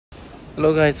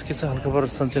Hello guys, के छ हालखबर?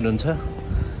 सन्चै हुनुहुन्छ?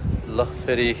 ल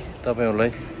फेरि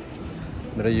तपाईहरुलाई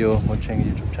मेरो यो MoChang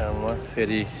युट्युब च्यानलमा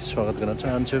फेरि स्वागत गर्न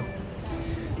चाहन्छु।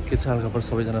 के छ हालखबर?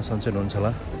 सबैजना सन्चै हुनुहुन्छ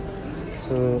होला।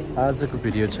 सो आजको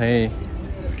भिडियो चाहिँ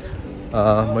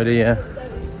मैले यहाँ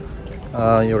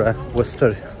एउटा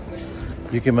वेस्टर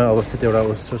युकेमा अवस्थित एउटा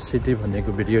वेस्टर सिटी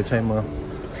भन्नेको भिडियो चाहिँ म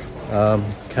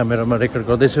क्यामेरामा रेकर्ड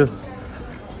गर्दैछु।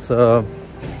 सो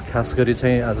खास गरी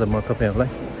चाहिँ आज म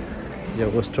तपाईहरुलाई यो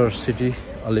वेस्टर सिटी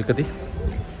अलिकति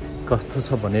कस्तो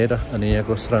छ भनेर अनि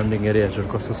यहाँको सराउन्डिङ एरियाजहरु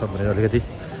कस्तो छ भनेर अलिकति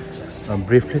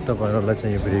ब्रिफली तपाईहरुलाई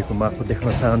चाहिँ यो भिडियोको मार्फत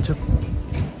देखाउन चाहन्छु।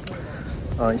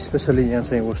 स्पेशली यहाँ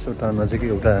चाहिँ वेस्टर टाउन नजिकै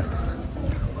एउटा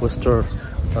वेस्टर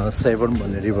सेभर्न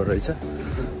भन्ने रिभर रहेछ।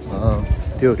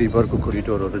 त्यो रिभरको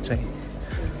कोरिडोरहरु चाहिँ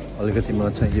अलिकति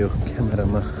म चाहिँ यो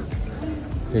क्यामेरामा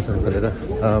रेकर्ड गरेर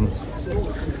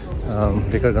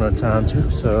रेकर्ड गर्न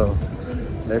चाहन्छु। सो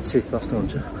लेट्स सी कस्तो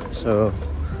हुन्छ। So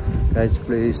guys,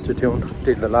 please stay tuned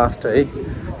till the last है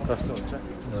कस्तो हुन्छ।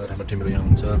 हाम्रो टिमहरु यहाँ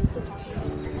हुन्छ।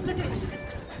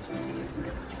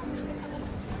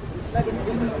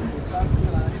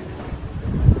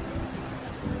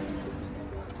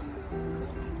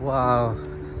 Wow,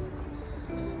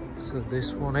 so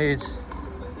this one is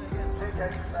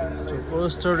the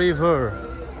Worcester River.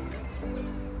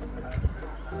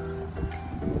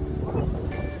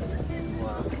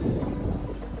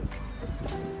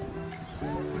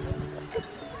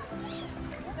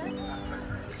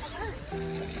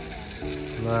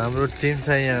 हाम्रो टिम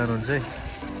चाहिँ यहाँ हुनुहुन्छ है।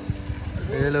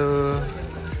 हेलो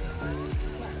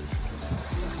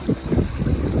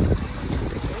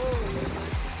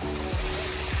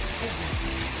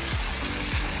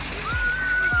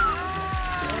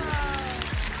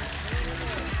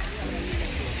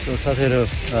सो साथीहरु,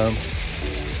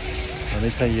 हामी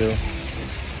चाहिँ यो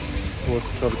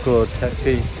वेस्टरको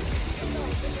ठ्याक्कै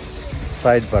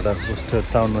साइडबाट वेस्टर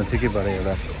टाउन नजिकैबाट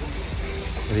एउटा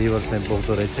रिभर चाहिँ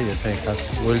बग्दो रहेछ। यो चाहिँ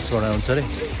खास वेल्सबाट आउँछ अरे।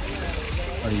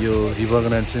 अनि यो रिभरको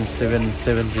नाम चाहिँ सेभेन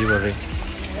रिभर रे।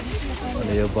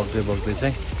 अनि यो बग्दै बग्दै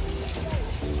चाहिँ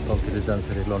बग्दै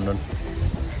जान्छ अरे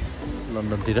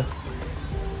लन्डनतिर।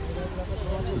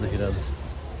 यस्तो देखिरहेको छ।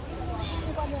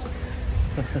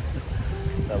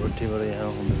 हाम्रो टिमहरु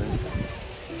यहाँ हुनुहुन्छ।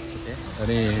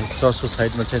 अनि चर्चको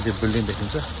साइडमा चाहिँ त्यो बिल्डिङ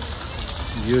देखिन्छ।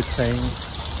 यो चाहिँ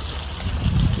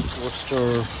वेस्टर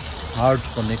हार्ट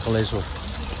भन्ने कलेज हो।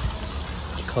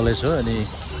 अनि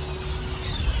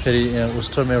फेरि यहाँ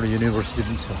वेस्टरमा एउटा युनिभर्सिटी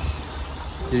पनि छ।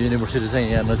 त्यो युनिभर्सिटी चाहिँ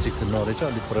यहाँ नजिक नरहेछ,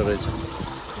 अलिक पर रहेछ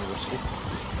युनिभर्सिटी।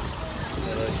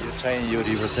 र यो चाहिँ यो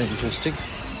रिभर चाहिँ इन्ट्रेस्टिङ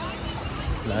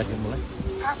लाग्यो मलाई।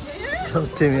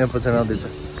 टिम यहाँ पछाडि आउँदैछ,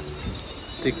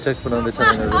 टिकटक बनाउँदैछ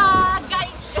यिनीहरू।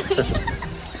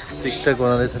 टिकटक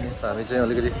बनाउँदैछ नि। हामी चाहिँ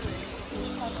अलिकति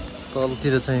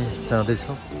तलतिर चाहिँ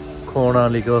जाँदैछौँ।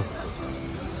 कर्णालीको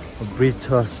ब्रिज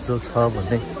जो छ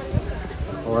भन्ने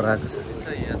खबर आएको छ।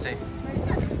 यहाँ चाहिँ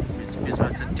बिचमा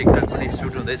चाहिँ टिकटक पनि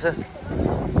सुट हुँदैछ।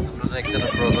 हाम्रो चाहिँ एकजना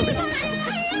ब्रदरले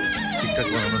टिकटक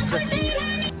बनाउनुहुन्छ।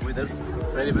 वेदर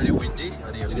भेरी भेरी विन्डी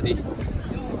अनि अलिकति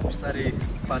बिस्तारै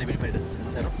पानी पनि परिरहेको छ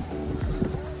सानो।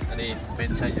 अनि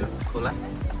मेन चाहिँ यो खोला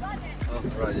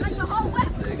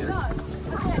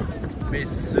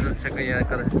सुरक्षाको यहाँ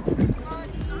कता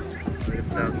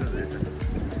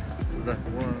 1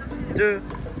 2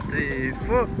 3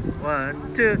 4 1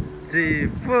 2 3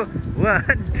 4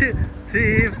 1 2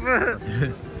 3 4।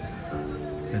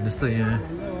 हेर्नुहोस् त, यहाँ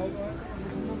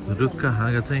रुखका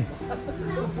हाँगा चाहिँ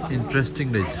इन्ट्रेस्टिङ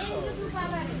रहेछ।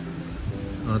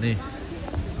 अनि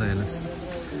हेर्नुहोस्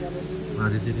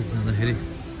माथितिर जाँदाखेरि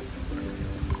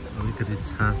अलिकति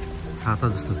छाता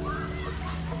जस्तो।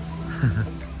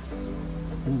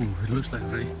 It looks like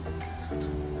very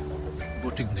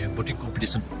boating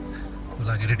competition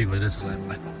लागि रेडी भइरहेछ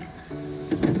हामीलाई।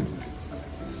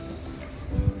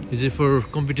 Is it for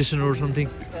competition or something?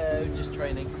 Just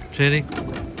training. Training?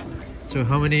 So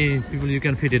how many people you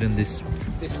can fit it in this?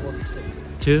 This one,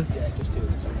 2? 2. Yeah, just 2 in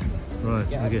this one.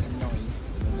 Right, Yeah, okay. 9.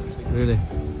 Really?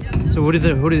 So what is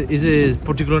a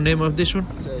particular name of this one?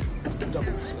 It's a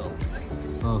double skull.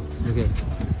 Oh, okay.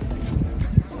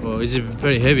 Oh, is it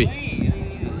very heavy?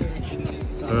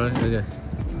 Alright, okay.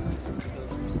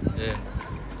 Yeah.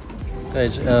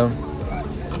 Guys,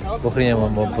 पोखरीमा म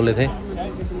बोलेको थिएँ।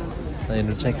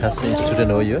 यिनीहरू चाहिँ खासै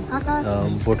student हो यो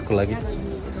बोटको लागि।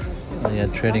 यहाँ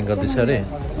ट्रेनिङ गर्दैछ अरे।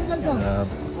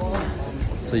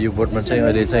 सो यो बोटमा चाहिँ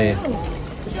अहिले चाहिँ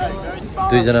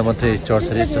 2 जना मात्रै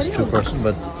चढ्छ अरे, just 2 person,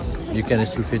 but you can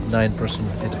still fit 9 person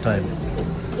at a time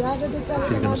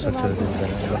fit गर्न सक्छ।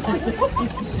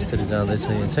 यसरी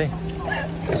जाँदैछ यहाँ चाहिँ।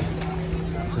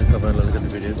 तपाईँहरूलाई अलिकति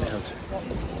भिडियो देखाउँछु।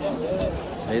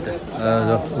 है त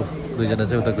दुईजना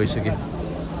चाहिँ उता गइसक्यो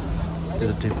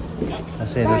त्यो टिम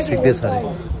चाहिँ यिनीहरू सिक्दैछ अरे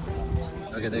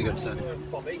अघि नै गर्छ अरे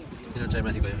यिनीहरू चाहिँ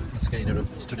माथि गयो आजकल यिनीहरू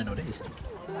स्टुडेन्ट हो नि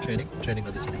ट्रेनिङ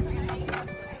गर्दैछ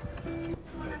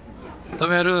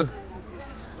तपाईँहरू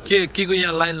के को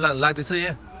यहाँ लाइन लाग्दैछ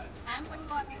यहाँ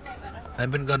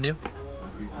हामी पनि गर्ने हो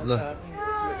ल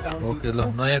ओके ल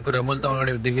नयाँ कुरा मैले त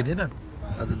अगाडि देखेको थिइनँ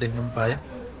आज देख्नु पनि पाएँ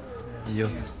यो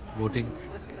भोटिङ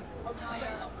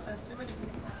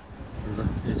ल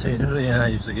यो चाहिँ यिनीहरू यहाँ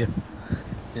आइसक्यो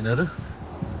यिनीहरू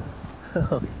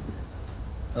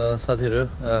साथीहरू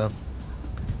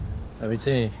हामी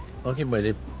चाहिँ अघि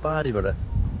मैले पारीबाट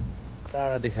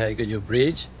टाढा देखाएको यो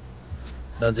ब्रिज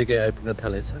नजिकै आइपुग्न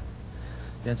थालेछ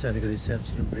यहाँ चाहिँ अलिकति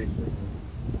सानो ब्रिज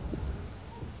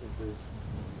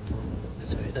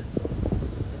छ होइन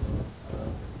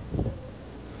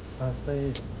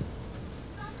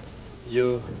यो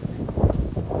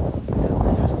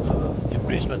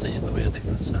ब्रिजमा चाहिँ तपाईँले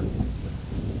देख्नुहुन्छ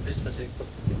ब्रिजमा चाहिँ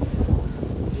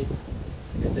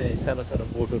यो चाहिँ सानो सानो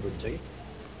बोटहरू हुन्छ कि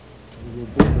यो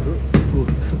बोटहरू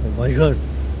माइ गड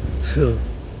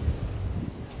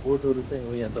बोटहरू चाहिँ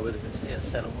हो यहाँ तपाईँले देख्नुहुन्छ यहाँ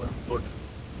सानो बोट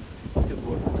त्यो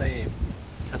बोट चाहिँ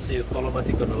खासै यो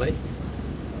तलमाथि गर्नलाई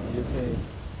यो चाहिँ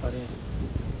पानी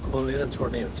खोलेर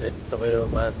छोड्ने हुन्छ है तपाईँहरू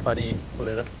पानी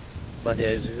खोलेर माथि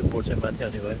आएपछि बोट चाहिँ माथि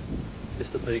आउने भयो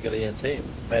त्यस्तो तरिकाले यहाँ चाहिँ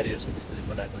ब्यारियर चाहिँ त्यसरी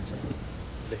बनाएको हुन्छ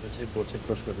लेखेको चाहिँ बोट चाहिँ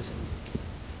क्रस गर्दैछ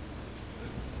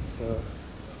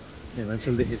यहाँ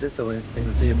मान्छेदेखि चाहिँ तपाईँ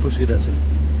देख्नु चाहिँ यो फुस्किरहेको छ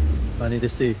पानी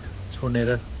त्यस्तै छोड्ने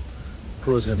र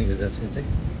क्लोज गर्ने गरिरहेको छ चाहिँ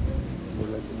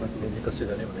बोटलाई चाहिँ माथि ल्याउने कसरी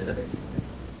गर्ने भनेर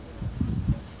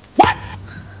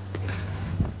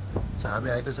हामी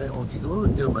आएको चाहिँ अघिको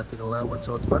त्यो माथिको लामो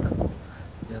चर्चबाट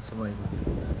यहाँसम्म आइपुग्यो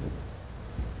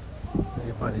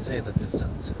यो पानी चाहिँ यतातिर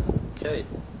जान्छ क्या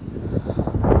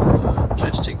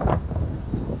इन्ट्रेस्टिङ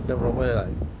एकदम रमाइलो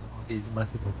लाग्यो अघि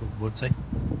माथि भएको बोट चाहिँ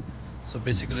सो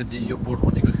बेसिकली यो बोट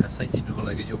भनेको खासै हिँड्नुको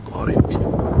लागि यो घर हो कि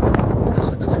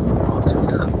यिनीहरूसँग चाहिँ घर छैन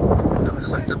हामी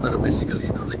सक्छ तर बेसिकली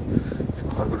यिनीहरूले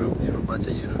घरको रूपमा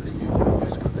चाहिँ यिनीहरूले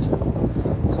युज गर्दैछ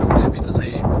सो त्यहाँभित्र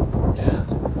चाहिँ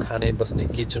खाने बस्ने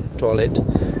किचन टोयलेट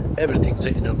एभ्रिथिङ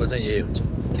चाहिँ यिनीहरूको चाहिँ यही हुन्छ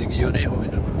किनकि यो नै हो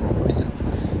यिनीहरूको प्रपर्टी चाहिँ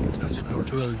यिनीहरू चाहिँ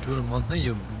 12 मन्थ नै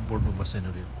यो बोटमा बस्छ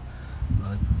यिनीहरू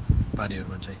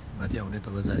पानीहरूमा चाहिँ माथि आउने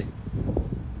तल जाने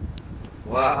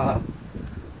वा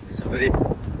इट्स अ भेरी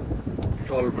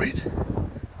टल ब्रिज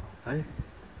है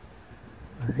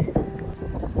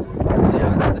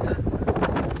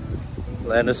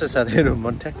ल हेर्नुहोस् है साथीहरू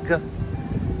म ठ्याक्क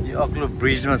यो अग्लो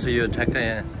ब्रिजमा छ यो ठ्याक्क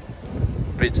यहाँ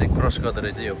ब्रिज चाहिँ क्रस गर्दो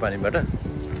रहेछ यो पानीबाट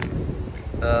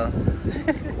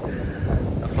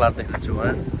फ्ल्याट देख्नुहुन्छ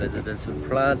उहाँ रेजिडेन्सियल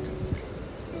फ्ल्याट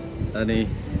अनि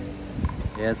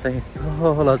यहाँ चाहिँ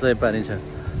तल चाहिँ पानी छ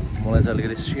मलाई चाहिँ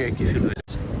अलिकति सेकी फिल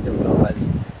भइरहेछ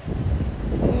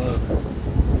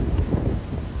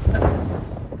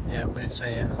यहाँ पनि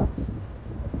चाहिँ यहाँ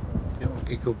त्यो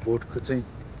अघिको बोटको चाहिँ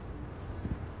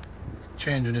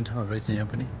चेन्ज हुने ठाउँ रहेछ यहाँ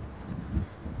पनि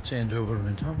चेन्ज ओभर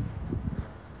हुने ठाउँ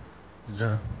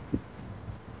र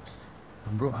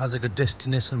हाम्रो आजको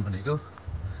डेस्टिनेसन भनेको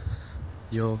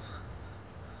यो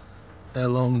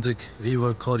एलोङ द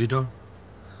रिभर करिडोर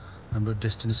हाम्रो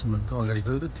डेस्टिनेसन भनेको अगाडि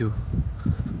गयो त्यो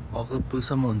अग्लो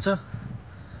पुलसम्म हुन्छ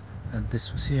अनि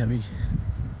त्यसपछि हामी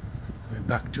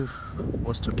ब्याक टु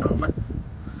वर्स्टर टाउनमा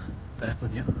ब्याक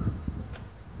हुने हो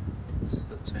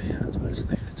चाहिँ यहाँ टुरिस्ट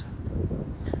देखेको छ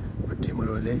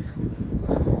टिमहरू अहिले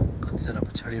कतिजना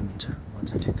पछाडि हुनुहुन्छ म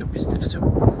चाहिँ ठिक्क बिचतिर छु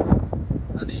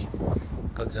अनि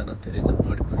कतिजना धेरैजना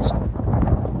अगाडि पुगिसक्नु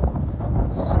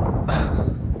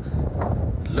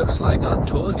looks like I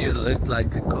told you it looked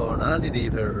like a Cornali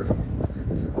river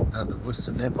and the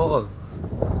Worcester Nepal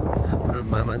हाम्रो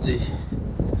मामाजी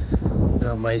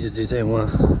र माइजूजी चाहिँ उहाँ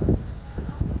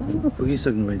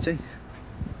पुगिसक्नु भयो चाहिँ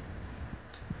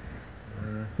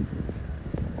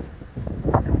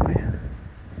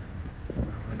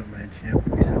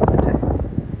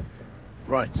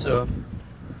Right, so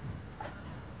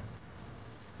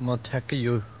म ठ्याक्कै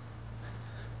यो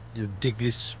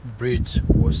डिग्लिस ब्रिज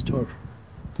वर्स्टर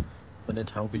भन्ने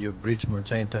ठाउँको यो ब्रिजमा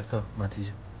चाहिँ टक्क माथि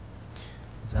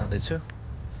जाँदैछु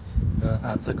र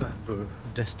आजको हाम्रो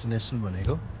डेस्टिनेसन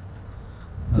भनेको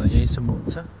यहीँसम्म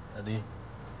हुन्छ अनि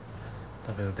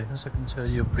तपाईँहरू देख्न सक्नुहुन्छ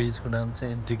यो ब्रिजको नाम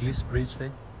चाहिँ डिग्लिस ब्रिज है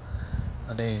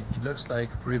अनि it looks like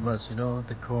pretty much you know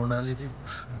the Karnali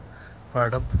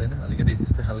part of होइन अलिकति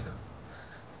त्यस्तै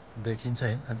खालको देखिन्छ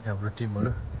है अनि हाम्रो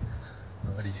टिमहरू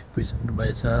अगाडि पुगिसक्नु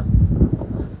भएछ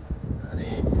अनि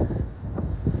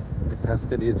खास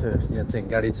गरी यहाँ चाहिँ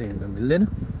गाडी चाहिँ हिँड्न मिल्दैन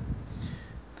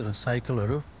तर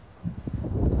साइकलहरू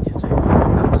यहाँ चाहिँ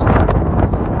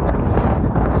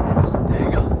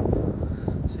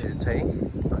चाहिँ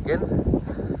again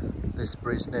this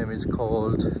bridge name is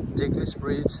called Tigris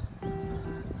Bridge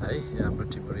है हाम्रो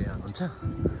टिमहरु यहाँ हुनुहुन्छ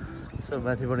सो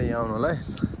माथिबाट यहाँ आउनलाई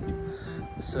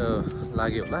सो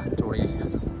लाग्यो होला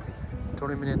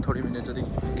 20 मिनेट जति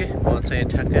ओके म चाहिँ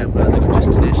ठ्याक्कै हाम्रो आजको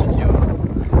डेस्टिनेसन यो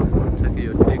ठ्याक्कै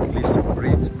यो टिग्लिस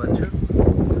ब्रिजमा छु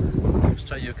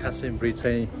एक्स्ट्रा यो खासै ब्रिज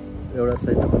चाहिँ एउटा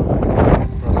साइडमा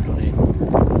क्रस गर्ने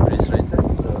ब्रिज रहेछ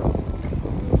सो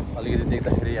अलिकति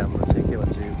देख्दाखेरि हाम्रो चाहिँ के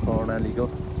भन्छ यो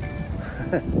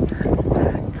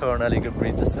कर्णालीको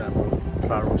ब्रिज जस्तो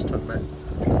हाम्रो वर्स्टरमा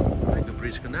भएको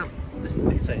ब्रिजको नाम त्यस्तो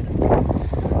देख्छ होइन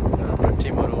हाम्रो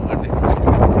टिमहरू अगाडि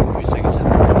गइसकेको छ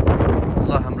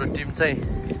ल हाम्रो टिम चाहिँ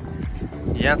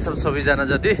यहाँ छ सबैजना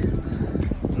जति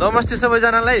नमस्ते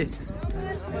सबैजनालाई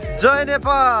जय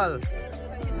नेपाल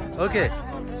ओके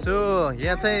सो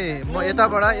यहाँ चाहिँ म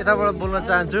यताबाट बोल्न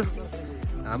चाहन्छु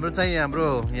हाम्रो चाहिँ हाम्रो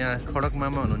यहाँ खडक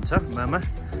मामा हुनुहुन्छ मामा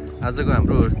आजको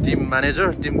हाम्रो टिम म्यानेजर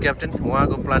टिम क्याप्टेन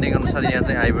उहाँको प्लानिङ अनुसार यहाँ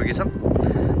चाहिँ आइपुगेको छौँ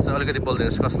सो अलिकति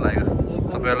बोलिदिनुहोस् कस्तो लाग्यो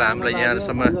तपाईहरुलाई हामीलाई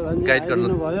यहाँसम्म गाइड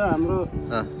गर्नु भयो हाम्रो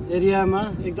एरियामा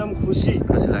एकदम खुसी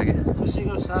लाग्यो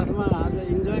खुसीको साथमा आज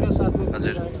इन्जोयको साथमा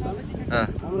हजुर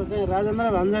हाम्रो चाहिँ राजेन्द्र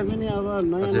भान्जा पनि अब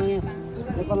नयाँ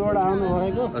नेपालबाट आउनु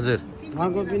भएको हजुर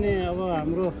उहाँको पनि अब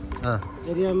हाम्रो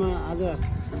एरियामा आज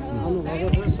आउनु भएको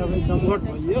थियो सबै जमघट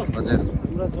भयो हजुर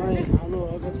हाम्रो चाहिँ आउनु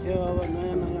भएको थियो अब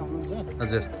नयाँ हुनुहुन्छ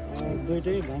हजुर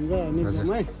दुईटै भान्जा अनि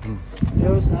जमाई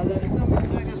त्यो आज एकदम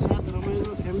इन्जोयको साथ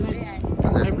रमाइलो फ्यामिली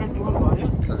टुर भयो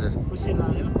हजुर खुसी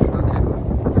लाग्यो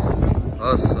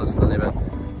हस् धन्यवाद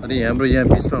अनि हाम्रो यहाँ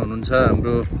बिचमा हुनुहुन्छ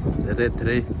हाम्रो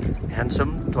धेरै ह्यान्डसम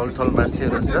ठल मान्छे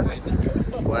हुनुहुन्छ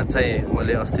उहाँ चाहिँ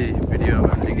मैले अस्ति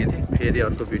भिडियोमा देखेको थिएँ फेरि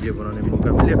अर्को भिडियो बनाउने मौका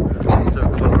मिल्यो सो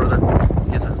कल गर्दा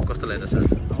के छ कस्तो लागिरहेछ आज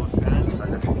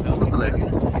हजुर कस्तो लागेको छ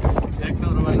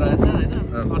एकदम रमाइलो रहेछ हैन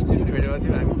अस्ति पनि भेट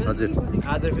गर्थ्यौँ हामी हजुर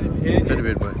आज फेरि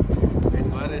भेट भयो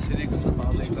भएर यसरी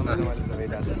पाउँदा एकदम रमाइलो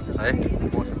भइरहेछ है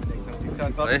मौसम एकदम ठिक छ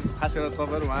है खास गरेर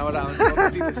तपाईहरु वहाँबाट आउनु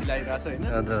कति खुसी लागिरहेछ हैन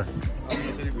हजुर अनि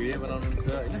यसरी भिडियो बनाउनुहुन्छ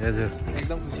हैन हजुर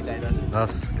एकदम खुसी लागिरहेछ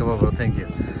हस् कबाब थ्याङ्क यू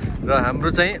र हाम्रो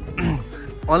चाहिँ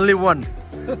ओन्ली वान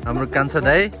हाम्रो कान्छा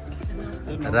दाइ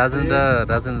राजेन्द्र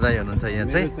दाइ हुनुहुन्छ यहाँ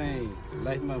चाहिँ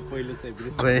लाइफमा पहिलो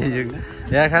चाहिँ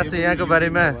यहाँ खास यहाँको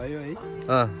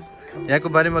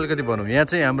बारेमा अलिकति भनौँ यहाँ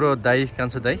चाहिँ हाम्रो दाइ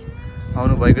कान्छा दाइ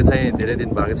आउनुभएको चाहिँ धेरै दिन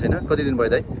भएको छैन कति दिन भयो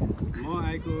दाइ म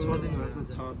आएको 6 दिन भयो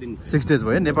 6 दिन 6 डेज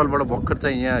भयो नेपालबाट भर्खर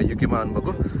चाहिँ यहाँ युकेमा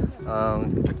आउनुभएको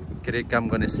के अरे काम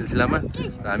गर्ने सिलसिलामा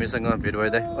र हामीसँग भेट भयो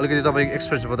दाइ अलिकति तपाईँको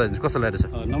एक्सपिरियन्स बताइदिनुहोस् कस्तो लागेको छ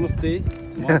नमस्ते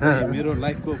म चाहिँ मेरो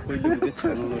लाइफको पहिलो विदेश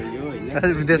भ्रमण यो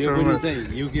हैन विदेश भ्रमण चाहिँ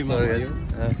युकेमा भयो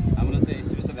हाम्रो चाहिँ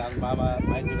स्पेशल हाम्रो बाबा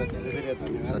भाइजुलाई धेरै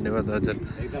धन्यवाद हजुर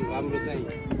एकदम राम्रो चाहिँ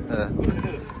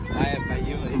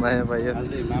माया पाइयो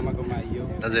अझै मामाको माइयो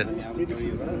हजुर हाम्रो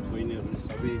बहिनीहरु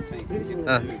सबै चाहिँ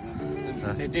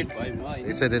एक्साइटेड भयो म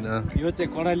एक्साइटेड यो चाहिँ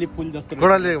कडाली फुल जस्तो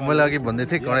कडाली मैले अघि भन्दै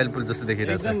थिएँ कडाली फुल जस्तो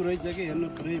देखिरहेछ एकदम रहेछ कि हेर्नु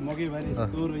पुरै मकैबारी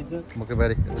जस्तो रहेछ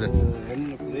मकैबारी हजुर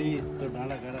हेर्नु पुरै यस्तो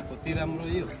डाँडा काँडा कति राम्रो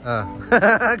यो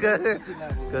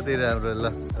कति राम्रो ल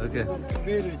ओके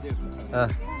सबै रहेछ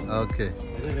ओके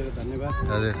धेरै धन्यवाद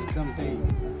हजुर एकदम चाहिँ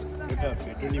एउटा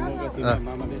भेट्ने मौका दिनु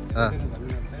मामाले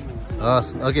धन्यवाद हस्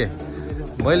ओके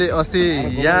मैले अस्ति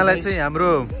यहाँलाई चाहिँ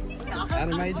हाम्रो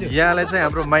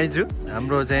माइजू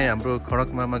हाम्रो खडक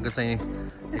मामाको चाहिँ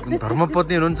एकदम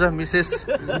धर्मपत्नी हुनुहुन्छ मिसेस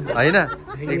हैन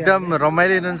एकदम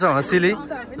रमाइलो हुनुहुन्छ हँसिली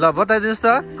ल बताइदिनुहोस् त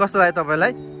कस्तो लाग्यो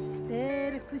तपाईँलाई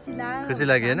खुसी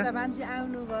लाग्यो हैन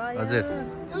हजुर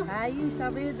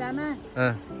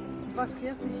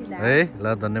है ल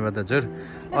धन्यवाद हजुर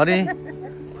अनि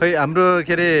खै हाम्रो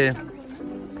के अरे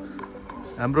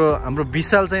हाम्रो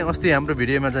विशाल चाहिँ अस्ति हाम्रो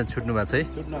भिडियोमा चाहिँ छुट्नु भएको छ है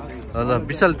ल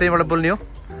विशाल त्यहीबाट बोल्ने हो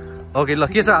ओके ल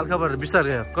के छ हालखबर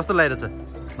विशाल कस्तो लागिरहेछ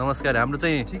नमस्कार हाम्रो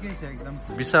चाहिँ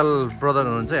विशाल ब्रदर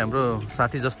हुनुहुन्छ हाम्रो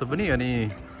साथी जस्तो पनि अनि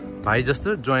भाइ जस्तो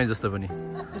ज्वाइँ जस्तो पनि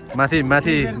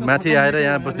माथि आएर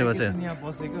यहाँ बस्ने भएको छ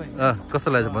कस्तो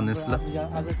लाग्छ भनिदिनुहोस् ल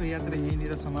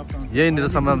यहीँनिर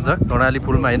समाप्त छ कर्णाली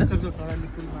पुलमा होइन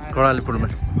कर्णाली पुलमा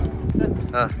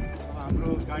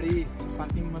हाम्रो गाडी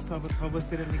पार्किङमा छ अब 6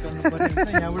 बजेतिर निकाल्नु पर्ने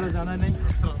हुन्छ यहाँबाट जान नै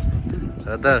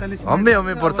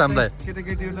हम्मे पर्छ हामीलाई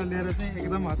केटाकेटीहरूलाई लिएर चाहिँ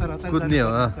एकदम हतार कुद्ने हो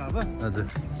अब हजुर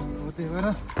हो त्यही भएर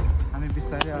हामी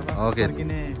बिस्तारै अब ओके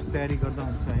फर्किने तयारी गर्दा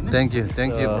हुन्छ हैन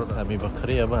थ्याङ्क यू हामी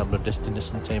भर्खरै अब हाम्रो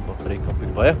डेस्टिनेसन चाहिँ भर्खरै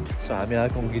कम्प्लिट भयो सो हामी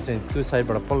आएको अघि चाहिँ त्यो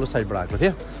साइडबाट पल्लो साइडबाट आएको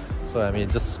थियो सो हामी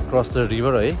जस्ट क्रस द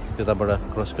रिभर है त्यताबाट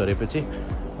क्रस गरेपछि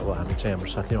अब हामी चाहिँ हाम्रो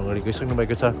साथी अगाडि गइसक्नु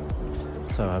भएको छ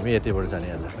सो हामी यतिबाट जाने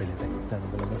आज अहिले चाहिँ जाने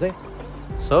बेलामा चाहिँ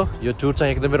सो यो टुर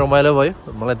चाहिँ एकदमै रमाइलो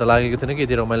भयो मलाई त लागेको थिएन कि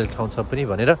यति रमाइलो ठाउँ छ पनि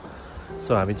भनेर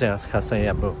सो हामी चाहिँ खास चाहिँ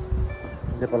हाम्रो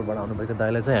नेपालबाट आउनुभएको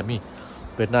दाइलाई चाहिँ हामी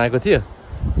भेट्न आएको थियो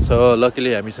सो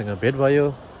लकिली हामीसँग भेट भयो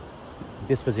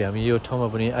त्यसपछि हामी यो ठाउँमा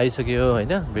पनि आइसक्यो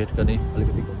होइन भेट गर्ने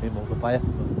अलिकति घुम्ने मौका पायो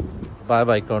बाई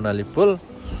बाई कर्णाली पुल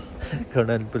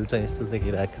कर्णाली पुल चाहिँ यस्तो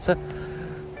देखिरहेको छ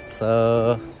सो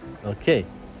ओके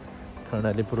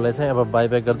कर्णाली पुललाई चाहिँ अब बाई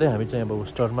बाई गर्दै हामी चाहिँ अब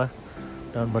वर्सेस्टरमा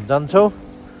टाउनमा जान्छौँ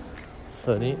सो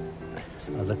अनि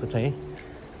आजको चाहिँ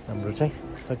हाम्रो चाहिँ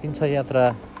सकिन्छ यात्रा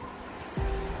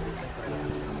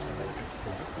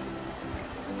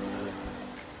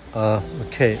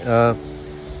ओके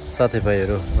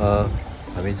साथीभाइहरू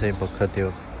हामी चाहिँ भर्खर त्यो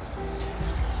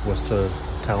वर्सेस्टर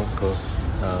टाउनको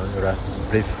एउटा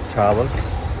ब्रिफ ट्राभल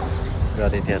र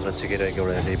अनि त्यहाँ नजिकै रहेको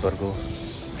एउटा रिभरको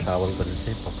ट्राभल गरेर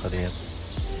चाहिँ भर्खर यहाँ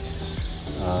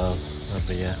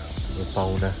हाम्रो यहाँ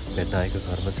पाहुना भेट्न आएको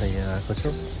घरमा चाहिँ यहाँ आएको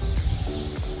छौँ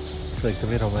सो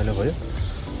एकदमै रमाइलो भयो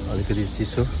अलिकति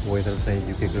चिसो वेदर चाहिँ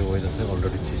युकेको वेदर चाहिँ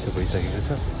अलरेडी चिसो भइसकेको छ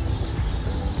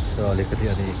सो अलिकति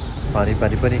अनि पानी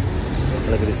पनि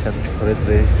अलिकति सानो थोरै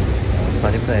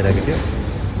पानी पनि आइरहेको थियो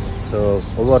so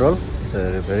overall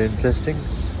very interesting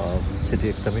city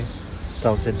एकदमै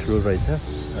टाउन चाहिँ ठुलो रहेछ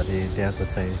अनि त्यहाँको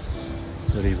चाहिँ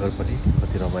रिभर पनि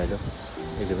कति रमाइलो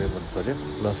एकदमै मन पर्यो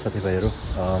ल साथीभाइहरू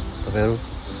तपाईँहरू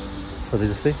सधैँ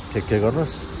जस्तै टेक केयर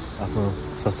गर्नुहोस् आफ्नो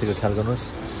स्वास्थ्यको ख्याल गर्नुहोस्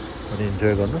अनि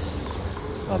इन्जोय गर्नुहोस्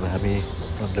अब हामी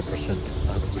 100%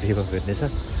 आफ्नो भिडियोमा भेट्नेछ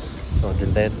so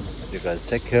until then you guys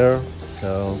take care so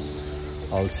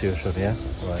I'll see you soon yeah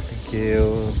alright thank you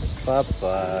bye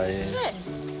bye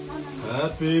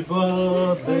happy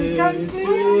birthday to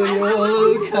you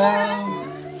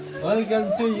welcome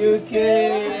to UK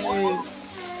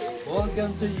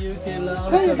welcome to UK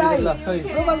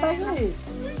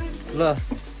la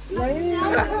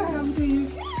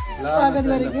स्वागत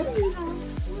गरेको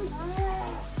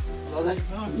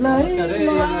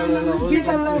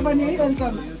किसनलाई पनि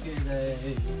वेलकम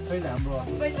छैन हाम्रो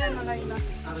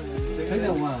छैन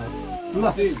उहाँ ल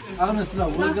आउनुहोस् ल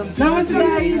वेलकम नमस्ते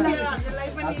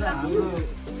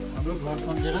हाम्रो घर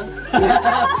सम्झेर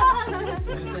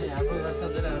हाम्रो घर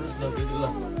सम्झेर आउनुहोस् ल ल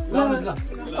आउनुहोस् ल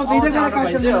अब भिडियो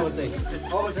काट्छ अब चाहिँ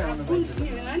आउनु पर्छ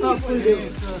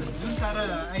जुन तारा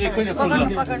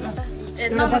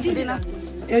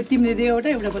ए तिमीले दियो एउटा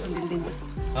एउटा पसन्द दिन्छ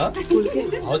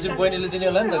हजुर बहिनीले दिने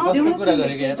होला नि त कस्तो कुरा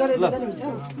गरेको यहाँ ल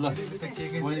ल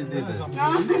बहिनी दे त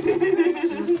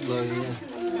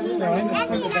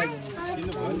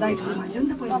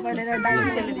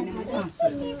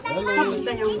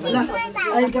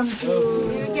वेलकम टु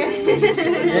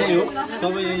यही हो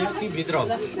सबै यही हो कि भित्र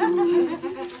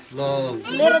ल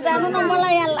लिएर जानु न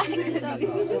मलाई यहाँ लाग्छ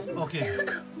ओके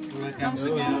वेलकम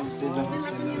टु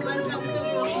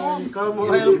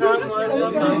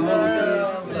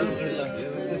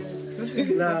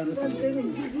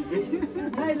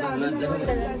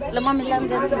ल मम्मी लाम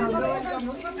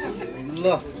ल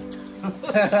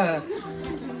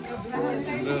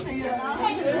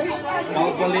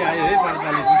पालपाली आयो है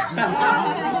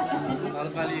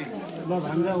पालपाली ल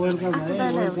भान्जा वेलकम है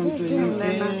वेलकम टु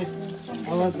युके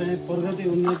अब चाहिँ प्रगति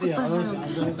उन्नति होस्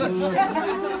हजुरको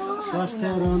स्वास्थ्य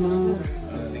रहनु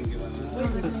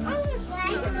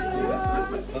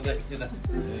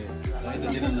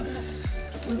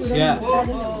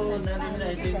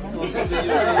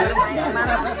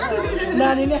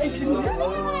नानीले आइछन्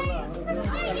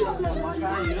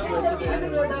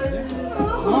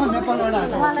नेपालबाट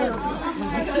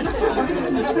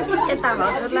यता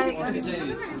हजुरलाई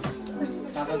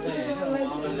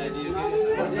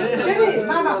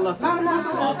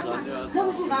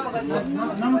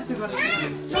नमस्ते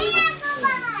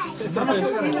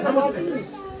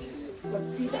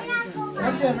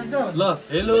ल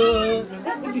हेलो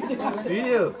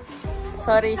भिडियो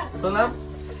सरी सलाम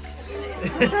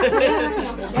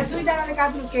दुईजनाले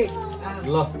काट्नु के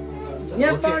ल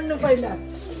यहाँ पढ्नु पहिला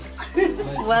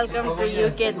वेलकम टु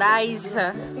युके दाइज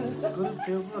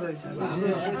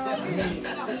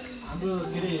हाम्रो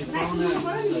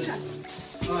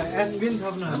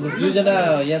दुईजना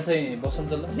यहाँ चाहिँ बसौँ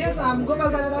त ल गोपाल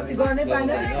दादा अस्ति गर्नै पाएन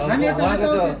उहाँको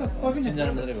त 3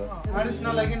 जना मात्रै भयो आरिस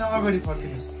नलागिन अगाडि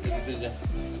फर्किनुहोस्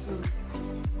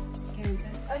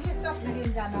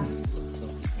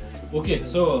ओके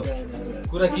सो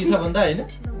कुरा के छ भन्दा होइन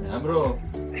हाम्रो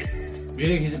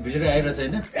भिडियो आइरहेछ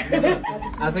होइन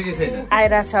आछ कि छैन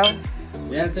आइरहेछ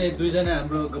यहाँ चाहिँ दुईजना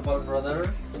हाम्रो गोपाल ब्रदर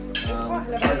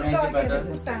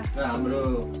र हाम्रो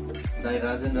दाइ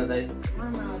राजेन्द्र दाइ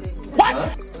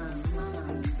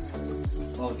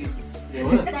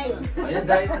होइन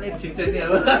दाइ पनि ठिक छ नि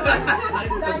अब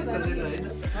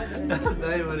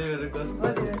दाइ भनेर कस्तो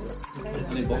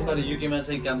अनि भर्खर युकेमा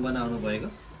चाहिँ काम गर्न आउनु भएको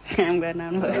काम गर्न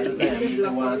आउनुभयो।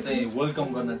 उहाँ चाहिँ वेलकम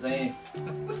गर्न चाहिँ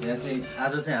यहाँ चाहिँ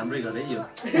आज चाहिँ हाम्रै घर है यो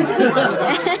आज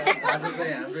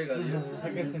चाहिँ हाम्रै घर यो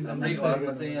हाम्रै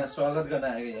घरमा चाहिँ यहाँ स्वागत गर्न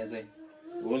आएको यहाँ चाहिँ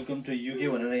वेलकम टु युके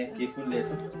भनेर यहाँ केक पनि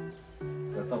ल्याएछ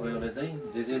र तपाईँहरूले चाहिँ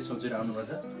जे सोचेर आउनुभएको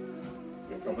छ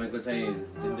तपाईँको चाहिँ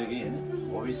जिन्दगी होइन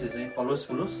भविष्य चाहिँ फलोस्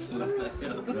फुलोस्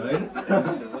होइन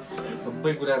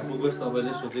सबै कुरा पुगोस्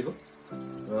तपाईँले सोचेको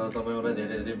र तपाईँहरूलाई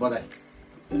धेरै धेरै बधाई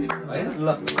होइन ल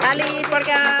ताली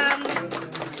पड्काम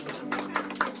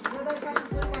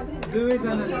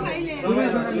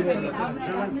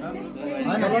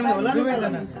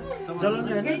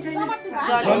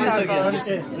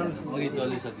अघि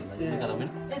चलिसक्यो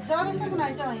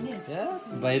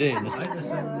बाहिर हेर्नुहोस्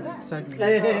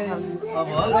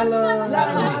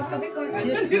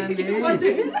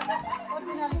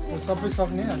सबै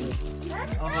सक्ने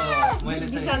अब मैले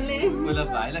चाहिँ पहिला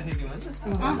भाइलाई फेरि भन्छ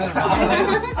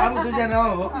अब दुईजना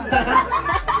हो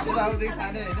अबदेखि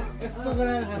खाने होइन यस्तो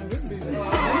बनाएर खानु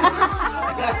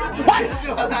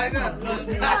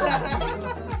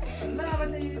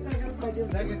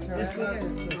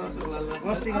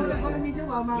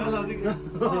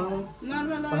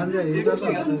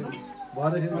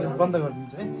बन्द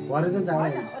गरिदिन्छ है भरे त जाडो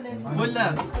हुन्छ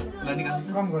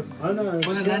कम गर्नु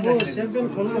होइन सेम्पेन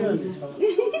खोल्नु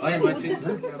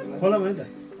खोला भयो त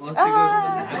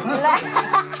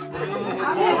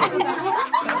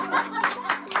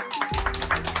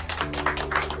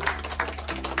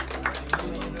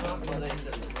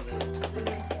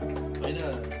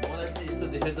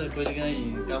कहिले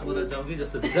काहीँ काम गर्दा जाउँ कि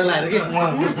जस्तो भिजा लाएर कि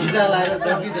भिजा लाएर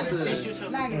जाउँ कि जस्तो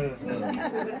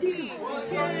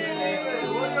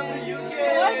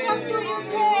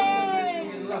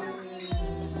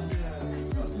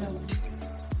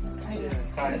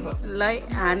ल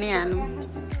हानी हानु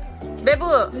बेबु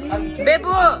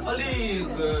बेबु अलि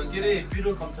के अरे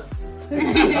पिरो खान्छ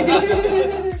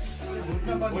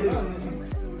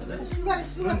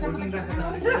सुगा